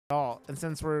all. And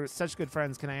since we're such good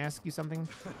friends, can I ask you something?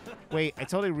 Wait, I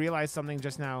totally realized something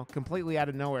just now, completely out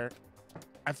of nowhere.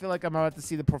 I feel like I'm about to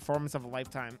see the performance of a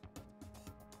lifetime.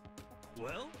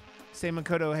 Well? Say,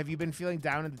 Makoto, have you been feeling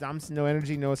down in the dumps? No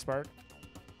energy, no spark?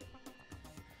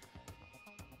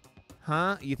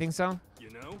 Huh? You think so? You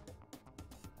know?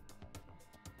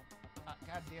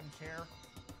 Goddamn chair.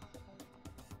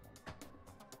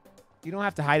 You don't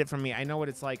have to hide it from me. I know what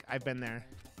it's like. I've been there.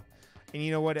 And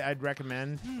you know what I'd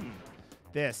recommend?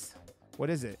 This. What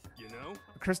is it? You know?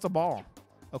 A crystal ball.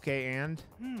 Okay, and?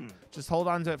 Just hold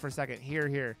on to it for a second.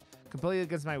 Here. Completely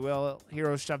against my will,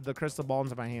 Hiro shoved the crystal ball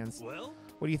into my hands. Well?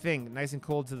 What do you think? Nice and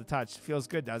cold to the touch. Feels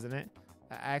good, doesn't it?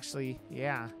 Actually,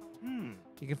 yeah.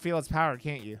 You can feel its power,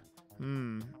 can't you?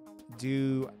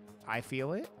 Do I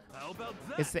feel it? How about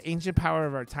that? It's the ancient power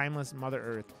of our timeless Mother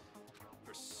Earth.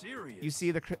 You're serious? You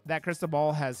see, that crystal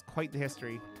ball has quite the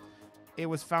history. It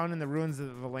was found in the ruins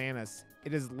of Atlantis.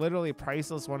 It is literally a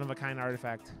priceless, one-of-a-kind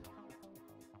artifact.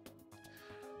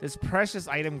 This precious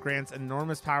item grants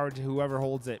enormous power to whoever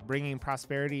holds it, bringing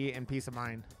prosperity and peace of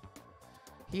mind.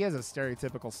 He is a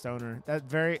stereotypical stoner.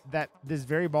 This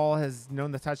very ball has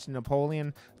known the touch of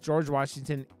Napoleon, George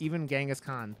Washington, even Genghis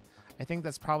Khan. I think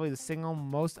that's probably the single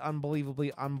most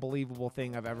unbelievably unbelievable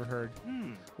thing I've ever heard.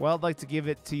 Well, I'd like to give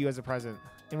it to you as a present.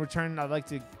 In return, I'd like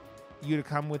you to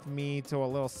come with me to a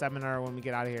little seminar when we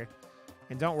get out of here.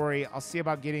 And don't worry, I'll see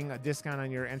about getting a discount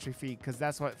on your entry fee, because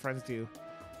that's what friends do.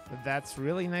 That's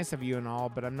really nice of you and all,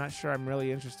 but I'm not sure I'm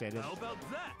really interested. How about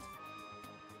that?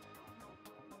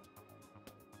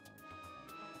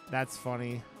 That's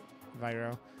funny,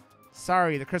 Viro.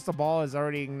 Sorry, the crystal ball has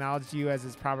already acknowledged you as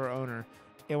its proper owner.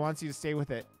 It wants you to stay with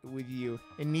you.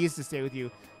 It needs to stay with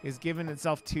you. It's given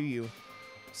itself to you.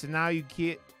 So now you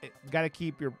gotta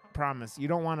keep your promise. You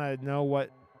don't want to know what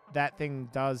that thing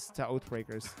does to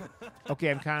Oathbreakers. Okay,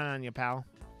 I'm counting on you, pal.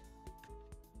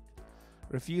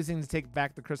 Refusing to take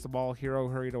back the crystal ball, Hiro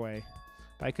hurried away.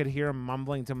 But I could hear him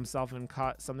mumbling to himself and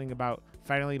caught something about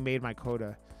finally made my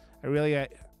quota. I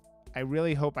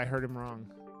really hope I heard him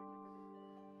wrong.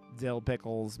 Dill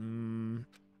pickles.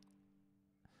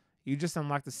 You just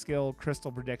unlocked the skill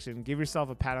crystal prediction. Give yourself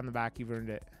a pat on the back. You've earned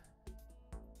it.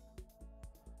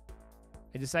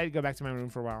 I decided to go back to my room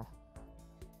for a while.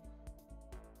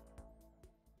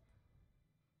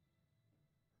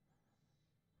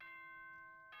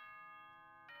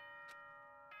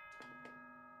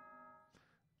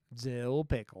 Dill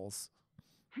pickles.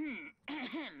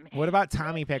 What about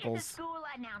Tommy Pickles? The school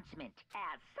announcement.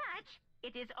 As such,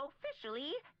 it is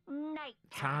officially nighttime.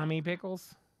 Tommy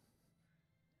Pickles?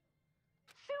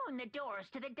 Soon the doors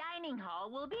to the dining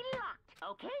hall will be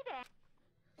locked. Okay then.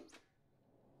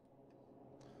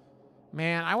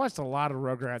 Man, I watched a lot of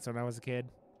Rugrats when I was a kid.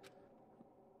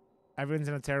 Everyone's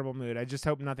in a terrible mood. I just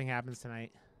hope nothing happens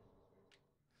tonight.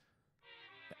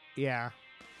 Yeah.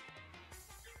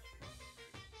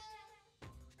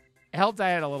 It helped I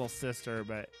had a little sister,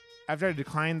 but after I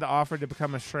declined the offer to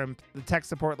become a shrimp, the tech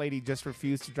support lady just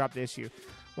refused to drop the issue.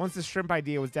 Once the shrimp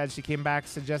idea was dead, she came back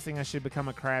suggesting I should become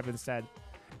a crab instead.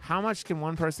 How much can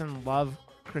one person love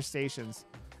crustaceans?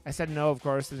 I said no, of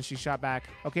course, and she shot back.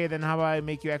 Okay, then how about I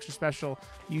make you extra special?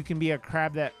 You can be a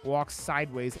crab that walks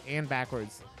sideways and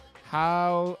backwards.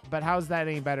 But how's that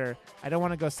any better? I don't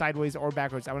want to go sideways or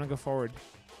backwards. I want to go forward.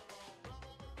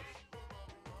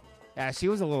 Yeah, she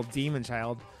was a little demon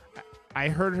child. I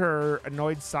heard her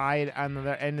annoyed sigh on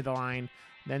the end of the line.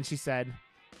 Then she said,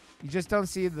 "You just don't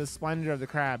see the splendor of the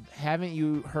crab. Haven't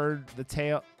you heard the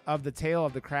tale of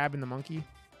the crab and the monkey?"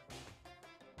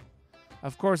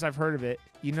 Of course I've heard of it.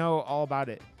 You know all about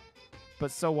it.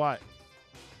 But so what?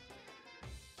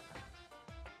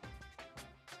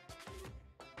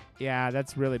 Yeah,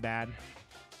 that's really bad.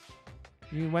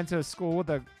 You went to a school with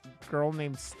a girl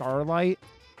named Starlight?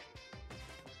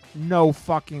 No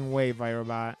fucking way,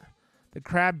 Virobot. The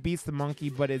crab beats the monkey,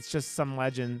 but it's just some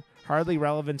legend. Hardly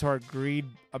relevant to our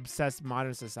greed-obsessed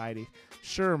modern society.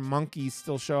 Sure, monkeys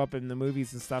still show up in the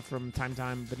movies and stuff from time to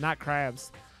time, but not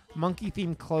crabs.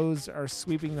 Monkey-themed clothes are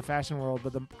sweeping the fashion world,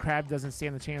 but the crab doesn't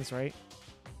stand a chance, right?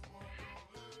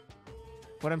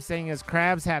 What I'm saying is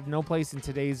crabs have no place in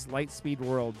today's light-speed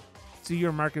world. Do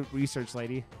your market research,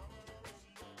 lady.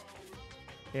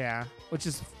 Yeah, which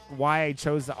is why I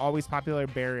chose the always popular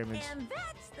bear image. And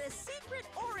that's the secret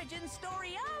origin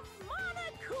story of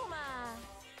Monokuma.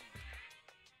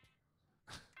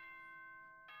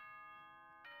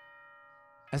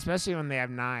 Especially when they have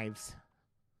knives.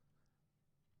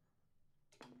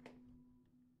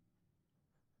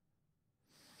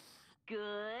 Good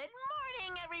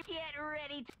morning, everybody. Get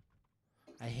ready to...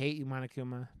 I hate you,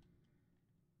 Monokuma.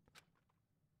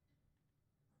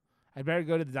 I'd better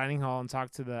go to the dining hall and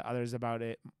talk to the others about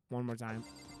it one more time.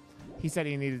 He said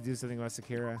he needed to do something about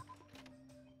Sakura.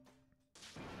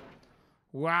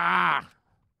 Wow.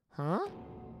 Huh?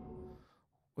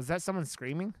 Was that someone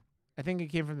screaming? I think it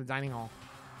came from the dining hall.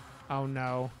 Oh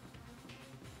no.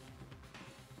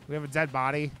 We have a dead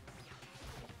body.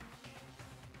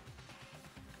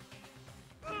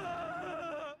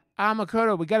 Ah,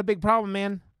 Makoto, we got a big problem,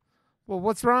 man. Well,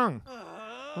 what's wrong?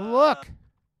 Look.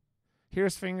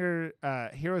 Hero's finger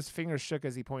shook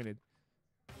as he pointed.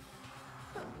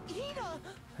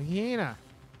 Hina!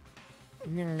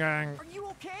 Hina. Are you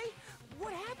okay?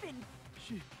 What happened?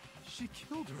 She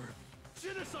killed her.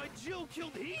 Genocide Jill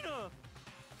killed Hina.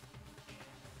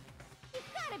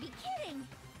 You've gotta be kidding.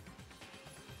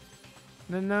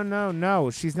 No.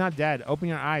 She's not dead. Open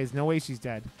your eyes. No way she's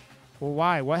dead. Well,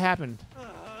 why? What happened?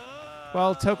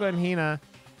 Well, Toka and Hina,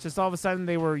 just all of a sudden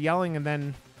they were yelling and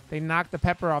then they knocked the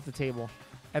pepper off the table.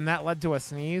 And that led to a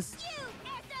sneeze.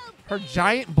 Her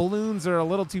giant balloons are a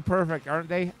little too perfect, aren't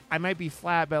they? I might be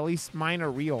flat, but at least mine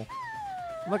are real.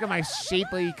 Look at my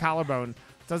shapely collarbone.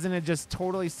 Doesn't it just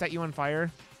totally set you on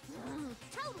fire?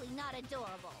 Totally not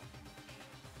adorable.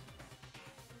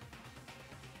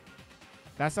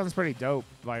 That sounds pretty dope,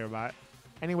 Virebot.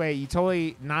 Anyway, you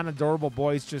totally non-adorable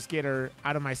boys just get her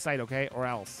out of my sight, okay? Or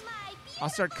else. I'll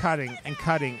start cutting and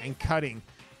cutting and cutting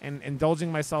and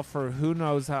indulging myself for who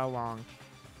knows how long.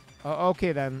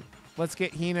 Okay, then. Let's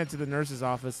get Hina to the nurse's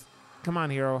office. Come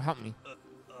on, Hero. Help me.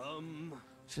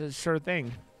 Sure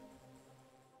thing.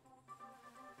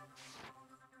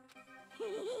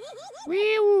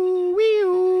 Wee-oo,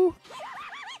 wee-oo.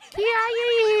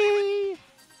 Ki-yi.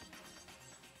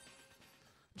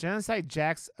 Genocide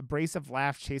Jack's abrasive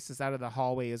laugh chased us out of the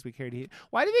hallway as we carried Hina.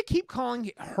 Why do they keep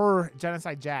calling her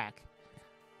Genocide Jack?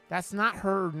 That's not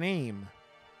her name.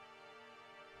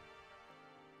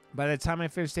 By the time I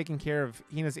finished taking care of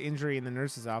Hina's injury in the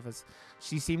nurse's office,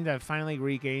 she seemed to have finally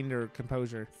regained her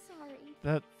composure.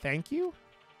 Sorry. Thank you?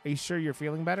 Are you sure you're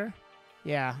feeling better?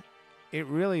 Yeah, it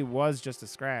really was just a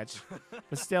scratch.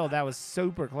 But still, that was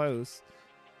super close.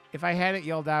 If I hadn't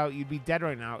yelled out, you'd be dead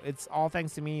right now. It's all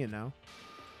thanks to me, you know.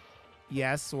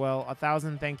 Yes, well,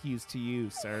 1,000 thank yous to you,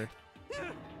 sir.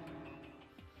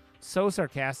 So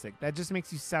sarcastic. That just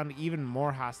makes you sound even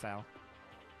more hostile.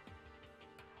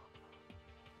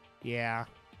 Yeah.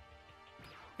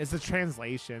 It's a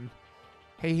translation.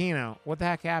 Hey, Hina, what the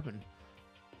heck happened?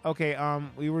 Okay,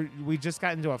 we just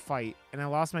got into a fight, and I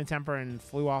lost my temper and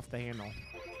flew off the handle.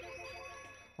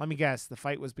 Let me guess, the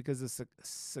fight was because of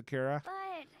Sakura? But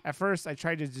At first, I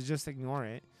tried to just ignore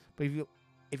it, but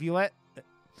if you let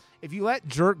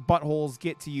jerk buttholes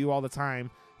get to you all the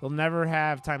time, you'll never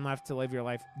have time left to live your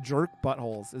life. Jerk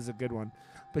buttholes is a good one.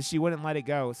 But she wouldn't let it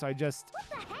go, so I just,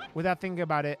 without thinking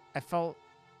about it, I felt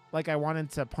like I wanted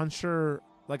to punch her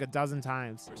like a dozen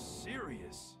times. You're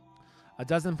serious? A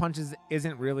dozen punches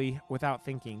isn't really without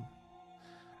thinking.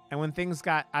 And when things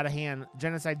got out of hand,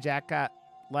 Genocide Jack got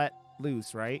let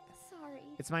loose, right? sorry.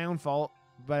 It's my own fault,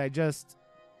 but I just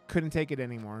couldn't take it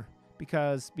anymore.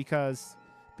 Because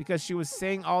she was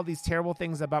saying all these terrible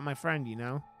things about my friend, you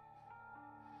know?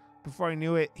 Before I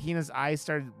knew it, Hina's eyes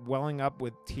started welling up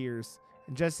with tears.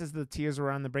 And just as the tears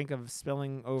were on the brink of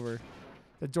spilling over,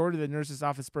 the door to the nurse's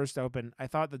office burst open. I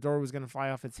thought the door was going to fly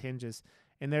off its hinges.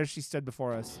 And there she stood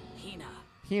before us.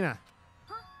 Hina.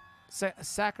 Huh?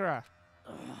 Sakura.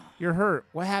 You're hurt.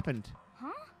 What happened?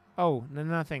 Huh? Oh,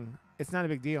 nothing. It's not a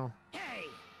big deal. Hey!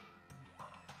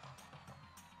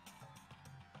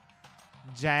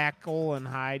 Jekyll and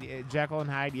Hyde,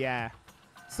 yeah.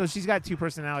 So she's got two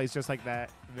personalities just like that,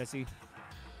 Vissy.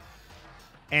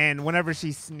 And whenever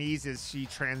she sneezes, she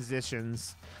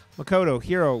transitions. Makoto,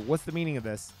 Hero, what's the meaning of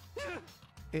this?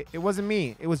 It wasn't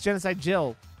me. It was Genocide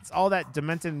Jill. It's all that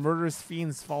demented murderous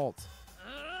fiend's fault.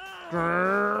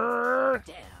 Grrr.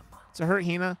 Damn. To hurt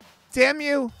Hina. Damn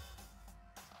you!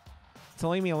 To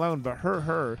leave me alone, but hurt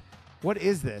her. What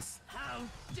is this? How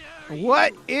dare you?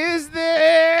 What is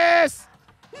this?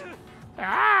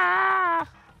 Ah!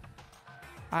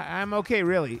 I'm okay,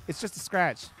 really. It's just a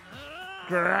scratch.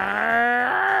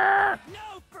 Grrr.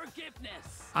 No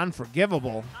forgiveness.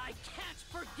 Unforgivable. I can't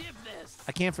forgive this.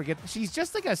 I can't forgive. She's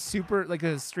just like a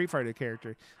Street Fighter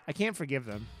character. I can't forgive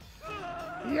them.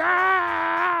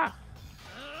 Yeah!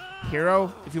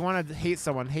 Hero, if you want to hate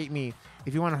someone, hate me.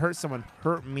 If you want to hurt someone,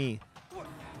 hurt me.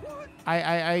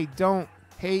 I don't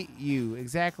hate you.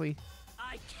 Exactly.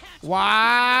 I can't.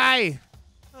 Why?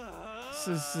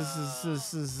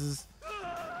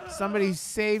 Somebody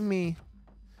save me.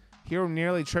 Hero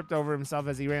nearly tripped over himself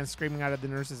as he ran screaming out of the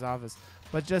nurse's office.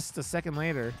 But just a second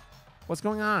later, what's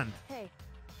going on? Hey.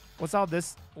 What's all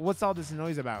this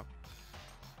noise about?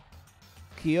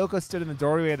 Kyoko stood in the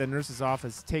doorway of the nurse's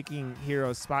office, taking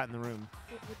Hiro's spot in the room.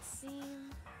 It would seem...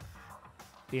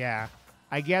 Yeah.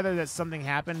 I gather that something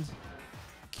happened.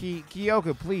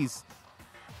 Kyoko, please.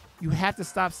 You have to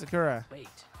stop Sakura. Wait.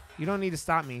 You don't need to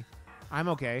stop me. I'm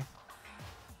okay.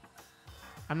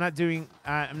 I'm not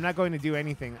going to do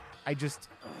anything.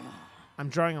 I'm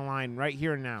drawing a line right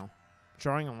here and now.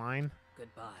 Drawing a line.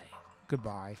 Goodbye.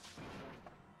 Goodbye.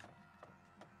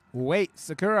 Wait,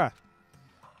 Sakura.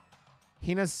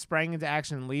 Hina sprang into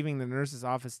action, leaving the nurse's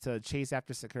office to chase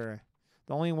after Sakura.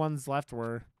 The only ones left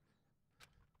were...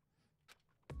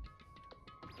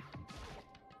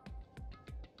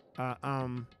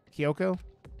 Kyoko?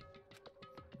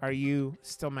 Are you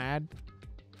still mad?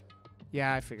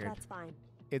 Yeah, I figured. That's fine.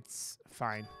 It's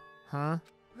fine. Huh?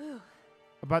 Whew.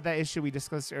 About that issue we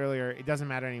discussed earlier, it doesn't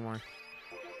matter anymore.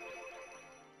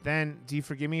 Then, do you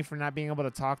forgive me for not being able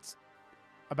to talk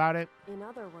about it? In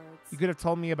other words... You could have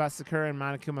told me about Sakura and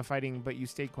Monokuma fighting, but you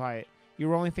stayed quiet. You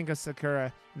were only thinking of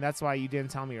Sakura, and that's why you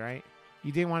didn't tell me, right?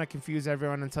 You didn't want to confuse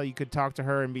everyone until you could talk to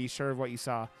her and be sure of what you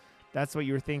saw. That's what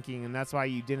you were thinking, and that's why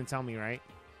you didn't tell me, right?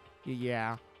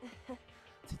 Yeah.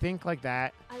 To think like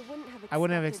that... I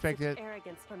wouldn't have expected such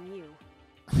arrogance from you.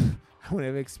 I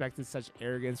wouldn't have expected such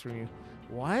arrogance from you.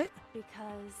 What?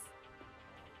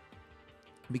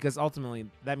 Because ultimately,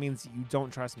 that means you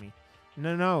don't trust me.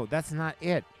 No, that's not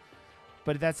it.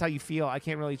 But that's how you feel. I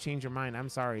can't really change your mind. I'm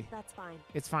sorry. That's fine.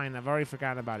 It's fine. I've already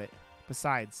forgotten about it.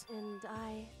 Besides, And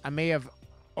I may have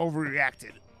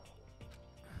overreacted.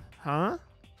 Huh?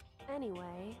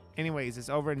 Anyways, it's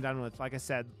over and done with. Like I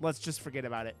said, let's just forget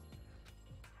about it.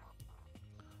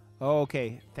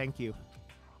 Okay, thank you.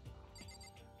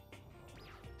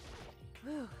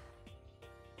 Whew.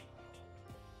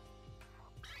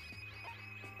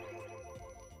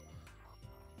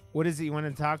 What is it you want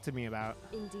to talk to me about?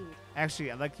 Indeed.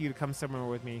 Actually, I'd like you to come somewhere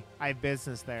with me. I have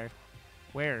business there.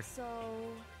 Where? So...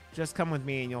 Just come with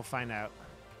me and you'll find out.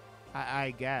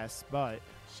 I guess, but...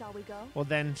 Shall we go? Well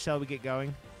then, shall we get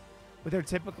going? With her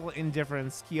typical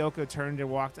indifference, Kyoko turned and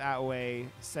walked away,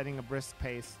 setting a brisk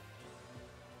pace.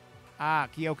 Ah,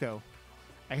 Kyoko.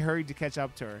 I hurried to catch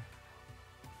up to her.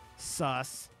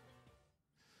 Sus.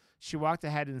 She walked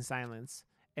ahead in silence,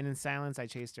 and in silence I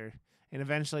chased her, and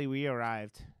eventually we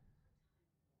arrived.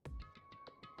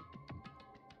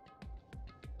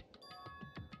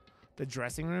 The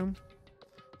dressing room?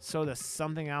 So the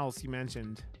something else you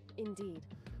mentioned. Indeed.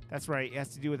 That's right, it has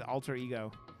to do with alter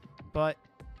ego. But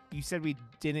you said we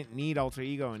didn't need alter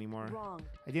ego anymore. Wrong.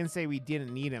 I didn't say we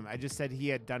didn't need him. I just said he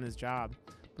had done his job.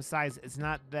 Besides, it's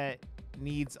not us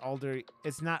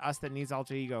that needs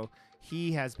alter ego.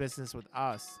 He has business with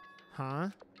us. Huh?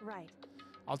 Right.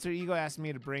 Alter ego asked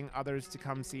me to bring others to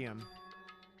come see him.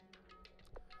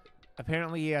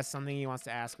 Apparently he has something he wants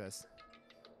to ask us.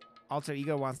 Alter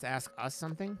ego wants to ask us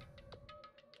something?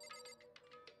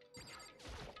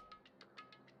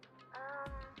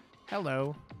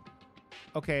 Hello.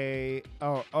 Okay.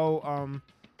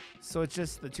 So it's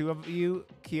just the two of you,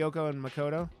 Kyoko and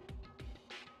Makoto?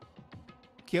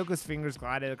 Kyoko's fingers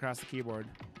glided across the keyboard.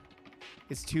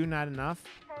 Is 2 not enough?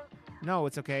 No,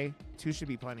 it's okay. 2 should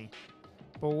be plenty.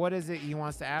 But what is it he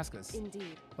wants to ask us?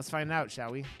 Indeed. Let's find out,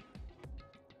 shall we?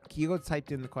 Kyoko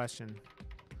typed in the question.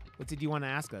 What did you want to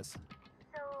ask us?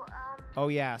 Oh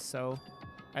yeah, so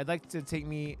I'd like you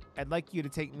to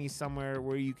take me somewhere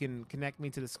where you can connect me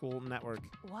to the school network.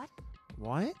 What?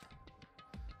 What?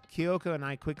 Kyoko and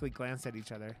I quickly glanced at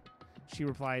each other. She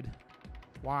replied,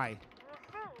 why?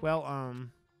 Well,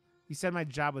 you said my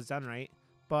job was done, right?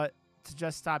 But to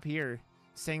just stop here,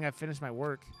 saying I've finished my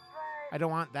work, I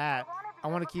don't want that. I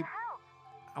want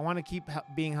to keep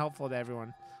being helpful to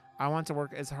everyone. I want to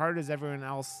work as hard as everyone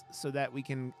else so that we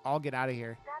can all get out of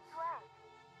here. That's right.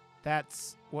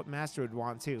 That's what Master would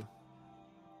want too.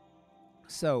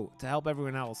 So, to help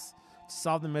everyone else, to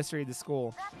solve the mystery of the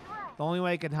school, the only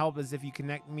way I can help is if you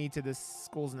connect me to this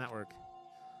school's network.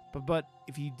 But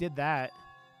if you did that,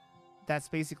 that's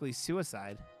basically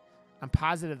suicide. I'm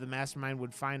positive the mastermind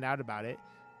would find out about it.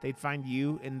 They'd find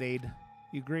you and you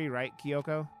agree, right,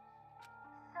 Kyoko?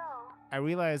 So, I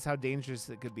realize how dangerous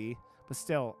it could be, but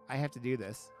still, I have to do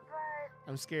this.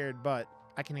 but I'm scared, but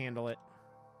I can handle it.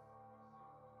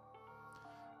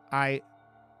 I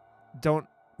don't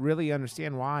really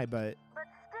understand why, but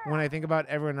still, when I think about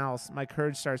everyone else, my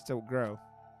courage starts to grow.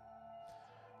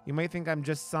 You might think I'm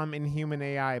just some inhuman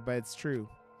AI, but it's true.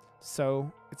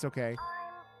 So, it's okay.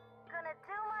 I'm gonna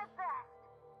do my best.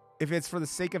 If it's for the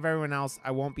sake of everyone else,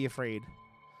 I won't be afraid.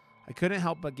 I couldn't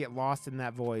help but get lost in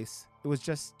that voice. It was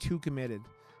just too committed,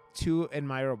 too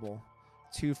admirable,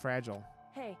 too fragile.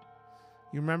 Hey,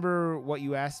 You remember what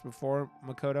you asked before,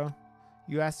 Makoto?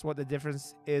 You asked what the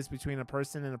difference is between a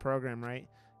person and a program, right?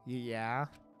 Yeah.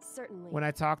 Certainly. When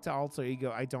I talk to alter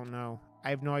ego, I don't know. I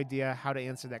have no idea how to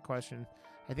answer that question.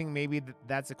 I think maybe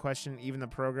that's a question even the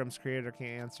program's creator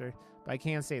can't answer. But I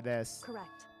can say this.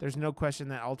 Correct. There's no question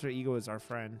that alter ego is our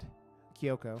friend.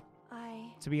 Kyoko.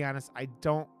 I... To be honest, I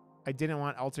didn't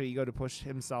want alter ego to push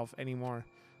himself anymore.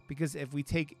 Because if we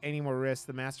take any more risks,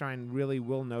 the mastermind really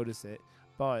will notice it.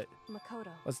 But Makoto.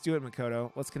 let's do it,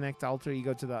 Makoto. Let's connect alter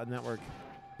ego to the network.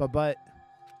 But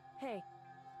Hey.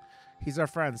 he's our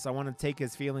friend, so I want to take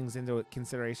his feelings into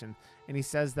consideration. And he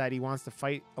says that he wants to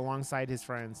fight alongside his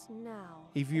friends. Now.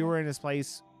 If you were in his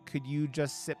place, could you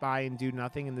just sit by and do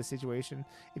nothing in this situation?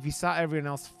 If you saw everyone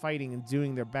else fighting and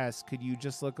doing their best, could you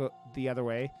just look the other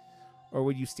way? Or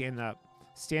would you stand up?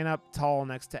 Stand up tall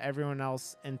next to everyone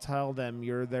else and tell them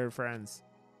you're their friends.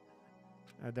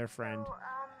 Their friend. So,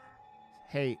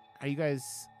 Hey, are you guys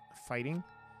fighting?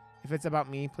 If it's about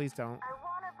me, please don't. I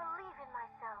want to believe in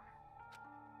myself.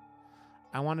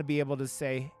 I want to be able to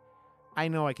say, I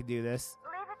know I could do this.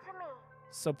 Leave it to me.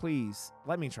 So please,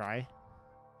 let me try.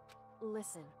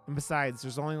 Listen. And besides,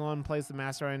 there's only one place the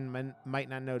mastermind might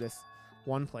not notice.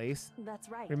 One place. That's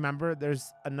right. Remember,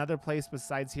 there's another place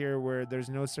besides here where there's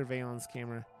no surveillance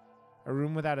camera. A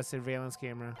room without a surveillance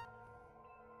camera.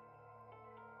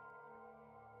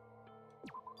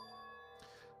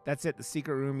 That's it, the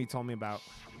secret room you told me about.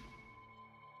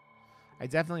 I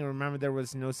definitely remember there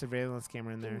was no surveillance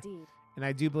camera in there. Indeed. And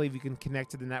I do believe you can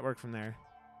connect to the network from there.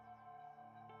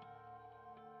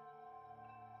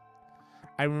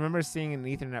 I remember seeing an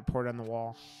Ethernet port on the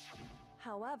wall.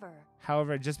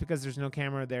 However, Just because there's no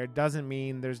camera there doesn't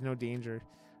mean there's no danger.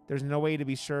 There's no way to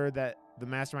be sure that the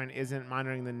mastermind isn't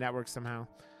monitoring the network somehow.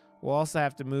 We'll also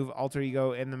have to move alter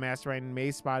ego, and the mastermind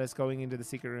may spot us going into the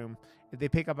secret room. If they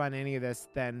pick up on any of this,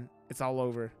 then it's all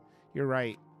over. You're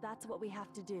right. that's what we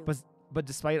have to do. But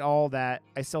despite all that,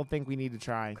 I still think we need to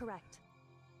try. Correct.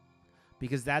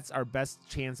 Because that's our best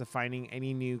chance of finding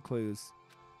any new clues.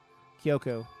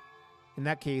 Kyoko, in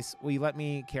that case, will you let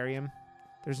me carry him?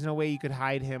 There's no way you could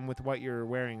hide him with what you're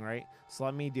wearing, right? So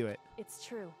let me do it. It's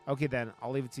true. Okay then,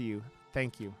 I'll leave it to you.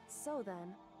 Thank you. So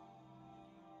then,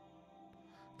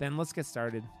 Then let's get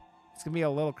started. It's going to be a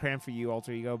little cramped for you,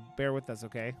 alter ego. Bear with us,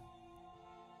 okay?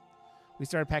 We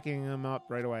started packing him up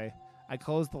right away. I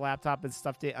closed the laptop and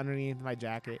stuffed it underneath my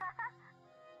jacket.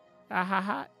 Ah ha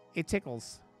ha, it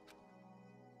tickles.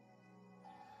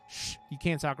 Shh, you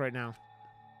can't talk right now.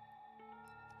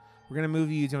 We're going to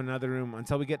move you to another room.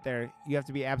 Until we get there, you have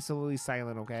to be absolutely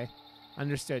silent, okay?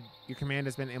 Understood. Your command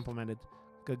has been implemented.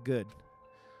 Good.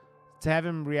 To have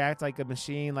him react like a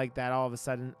machine like that all of a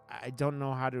sudden, I don't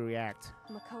know how to react.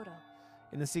 Makoto.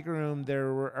 In the secret room, there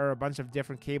are a bunch of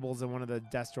different cables in one of the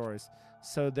desk drawers.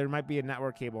 So there might be a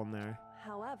network cable in there.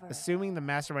 However, Assuming the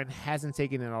mastermind hasn't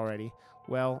taken it already,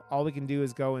 well, all we can do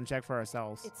is go and check for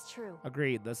ourselves. it's true.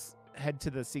 Agreed. Let's head to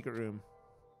the secret room.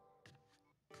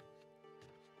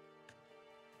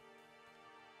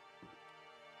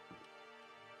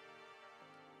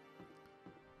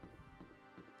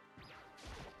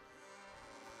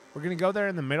 We're going to go there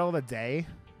in the middle of the day?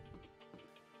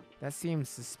 That seems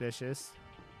suspicious.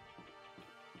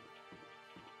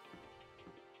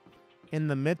 In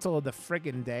the middle of the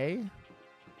friggin' day?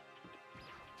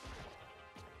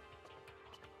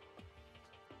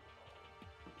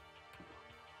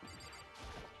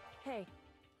 Hey,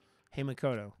 Hey,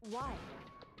 Makoto. why?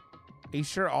 Are you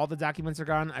sure all the documents are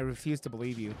gone? I refuse to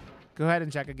believe you. Go ahead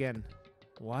and check again.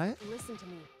 What? Listen to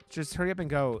me. Just hurry up and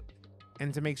go.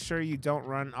 And to make sure you don't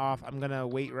run off, I'm gonna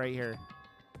wait right here.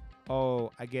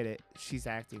 Oh, I get it. She's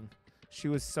acting. She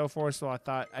was so forceful, I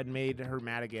thought I'd made her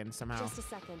mad again somehow. Just a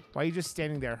second. Why are you just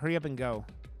standing there? Hurry up and go.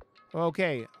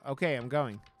 Okay, I'm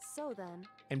going. So then,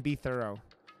 And be thorough.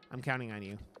 I'm counting on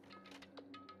you.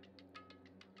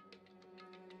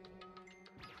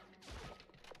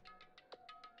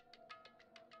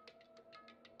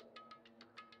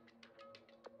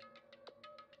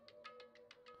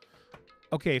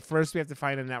 Okay, first we have to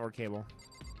find a network cable.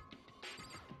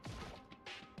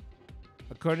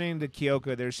 According to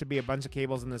Kyoko, there should be a bunch of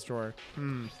cables in this drawer.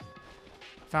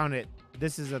 Found it.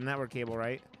 This is a network cable,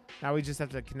 right? Now we just have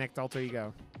to connect alter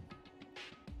ego.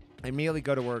 I immediately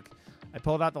go to work. I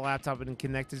pulled out the laptop and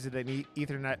connected to the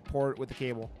Ethernet port with the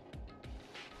cable.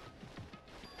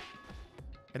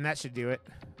 And that should do it.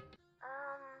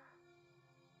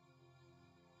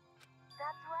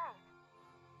 That's right.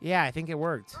 Yeah, I think it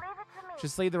worked. Leave it to me.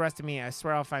 Just leave the rest to me. I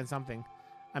swear I'll find something.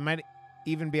 I might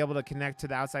even be able to connect to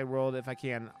the outside world if I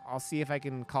can. I'll see if I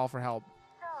can call for help.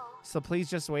 So please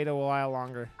just wait a while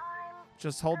longer.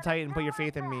 Just hold tight and put your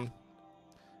faith in me.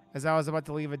 As I was about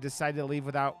to leave, I decided to leave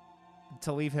without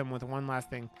to leave him with one last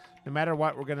thing. No matter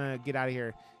what, we're gonna get out of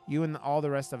here. You and all the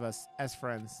rest of us as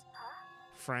friends.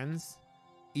 Friends?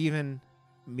 Even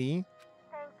me?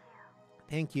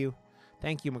 Thank you.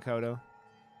 Thank you, Makoto.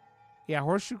 Yeah,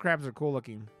 horseshoe crabs are cool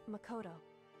looking. Makoto.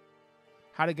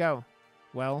 How'd it go?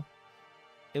 Well,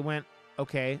 it went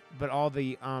okay, but all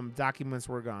the documents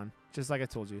were gone, just like I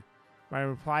told you. My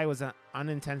reply was an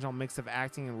unintentional mix of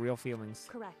acting and real feelings.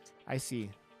 Correct. I see.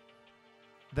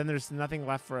 Then there's nothing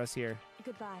left for us here.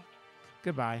 Goodbye.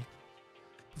 Goodbye.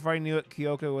 Before I knew it,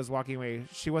 Kyoko was walking away.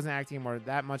 She wasn't acting anymore.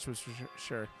 That much was for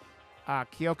sure.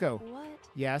 Kyoko. What?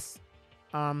 Yes.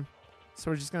 So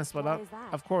we're just gonna split Why up? is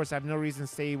that? Of course, I have no reason to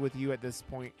stay with you at this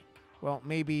point. Well,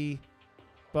 maybe,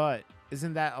 but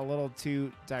isn't that a little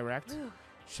too direct?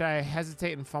 Should I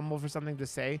hesitate and fumble for something to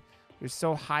say? You're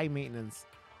so high maintenance.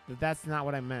 That's not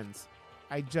what I meant.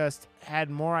 I just had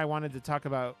more I wanted to talk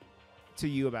to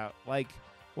you about. Like,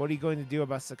 what are you going to do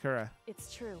about Sakura?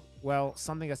 It's true. Well,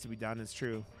 something has to be done. It's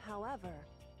true. However,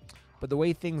 But the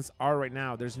way things are right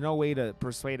now, there's no way to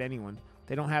persuade anyone.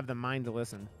 They don't have the mind to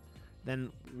listen.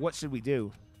 Then what should we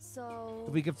do? so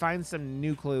If we could find some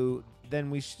new clue,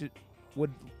 then we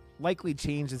would likely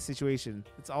change the situation.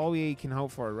 It's all we can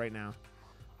hope for right now.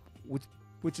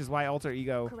 Which is why alter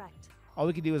ego. correct. All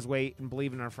we can do is wait and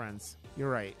believe in our friends. You're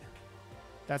right.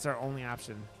 That's our only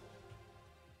option.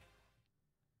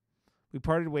 We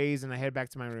parted ways and I head back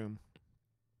to my room.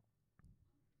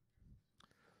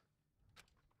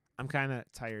 I'm kind of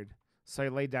tired, so I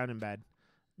laid down in bed.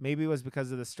 Maybe it was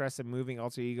because of the stress of moving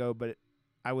alter ego, but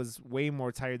I was way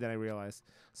more tired than I realized.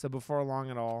 So before long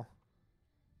at all,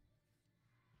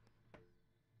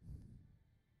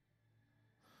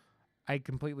 I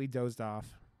completely dozed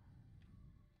off.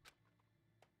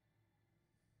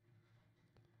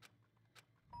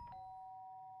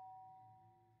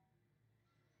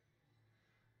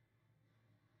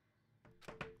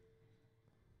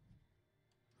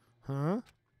 Huh?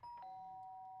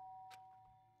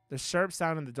 The sharp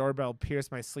sound of the doorbell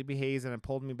pierced my sleepy haze and it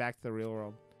pulled me back to the real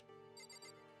world.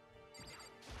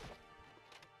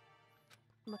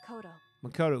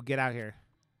 Makoto, get out here.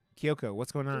 Kyoko,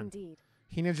 what's going on? Indeed.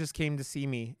 Hina just came to see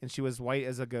me, and she was white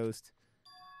as a ghost.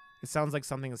 It sounds like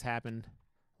something has happened.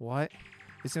 What?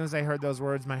 As soon as I heard those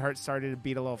words, my heart started to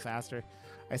beat a little faster.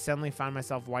 I suddenly found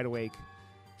myself wide awake.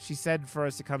 She said for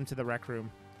us to come to the rec room.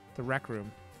 The rec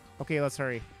room. Okay, let's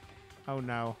hurry. Oh,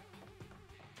 no.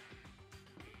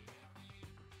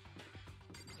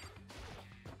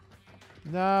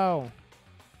 No.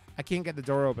 I can't get the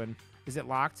door open. Is it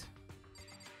locked?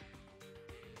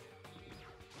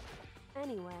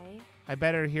 Anyway. I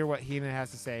better hear what Hina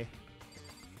has to say.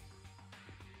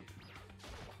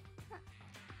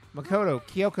 Makoto,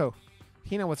 Kyoko,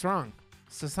 Hina, what's wrong?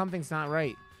 So something's not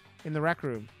right. In the rec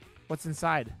room. What's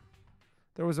inside?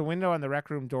 There was a window on the rec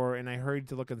room door, and I hurried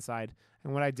to look inside.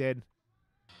 And when I did...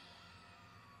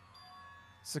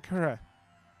 Sakura.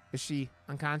 Is she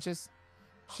unconscious?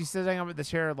 She's sitting up at the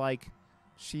chair like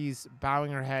she's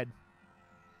bowing her head.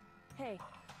 Hey.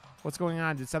 What's going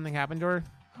on? Did something happen to her?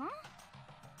 Huh?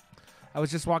 I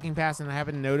was just walking past and I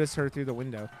happened to notice her through the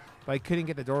window, but I couldn't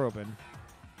get the door open.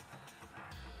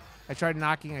 I tried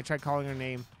knocking, I tried calling her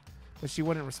name, but she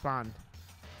wouldn't respond.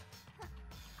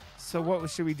 So what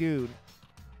should we do?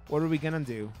 What are we gonna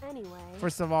do? Anyway.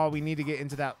 First of all, we need to get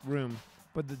into that room,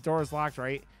 but the door is locked,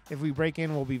 right? If we break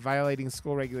in, we'll be violating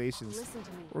school regulations. Listen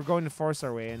to me. We're going to force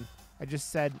our way in. I just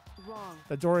said Wrong.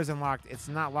 the door isn't locked. It's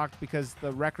not locked because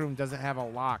the rec room doesn't have a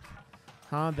lock.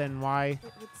 Huh? Then why?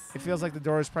 It feels like the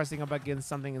door is pressing up against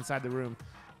something inside the room.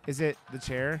 Is it the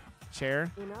chair?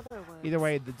 Chair? In other words. Either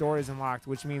way, the door isn't locked,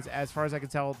 which means, as far as I can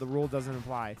tell, the rule doesn't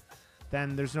apply.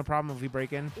 Then there's no problem if we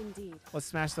break in. Indeed. Let's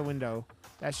smash the window.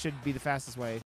 That should be the fastest way.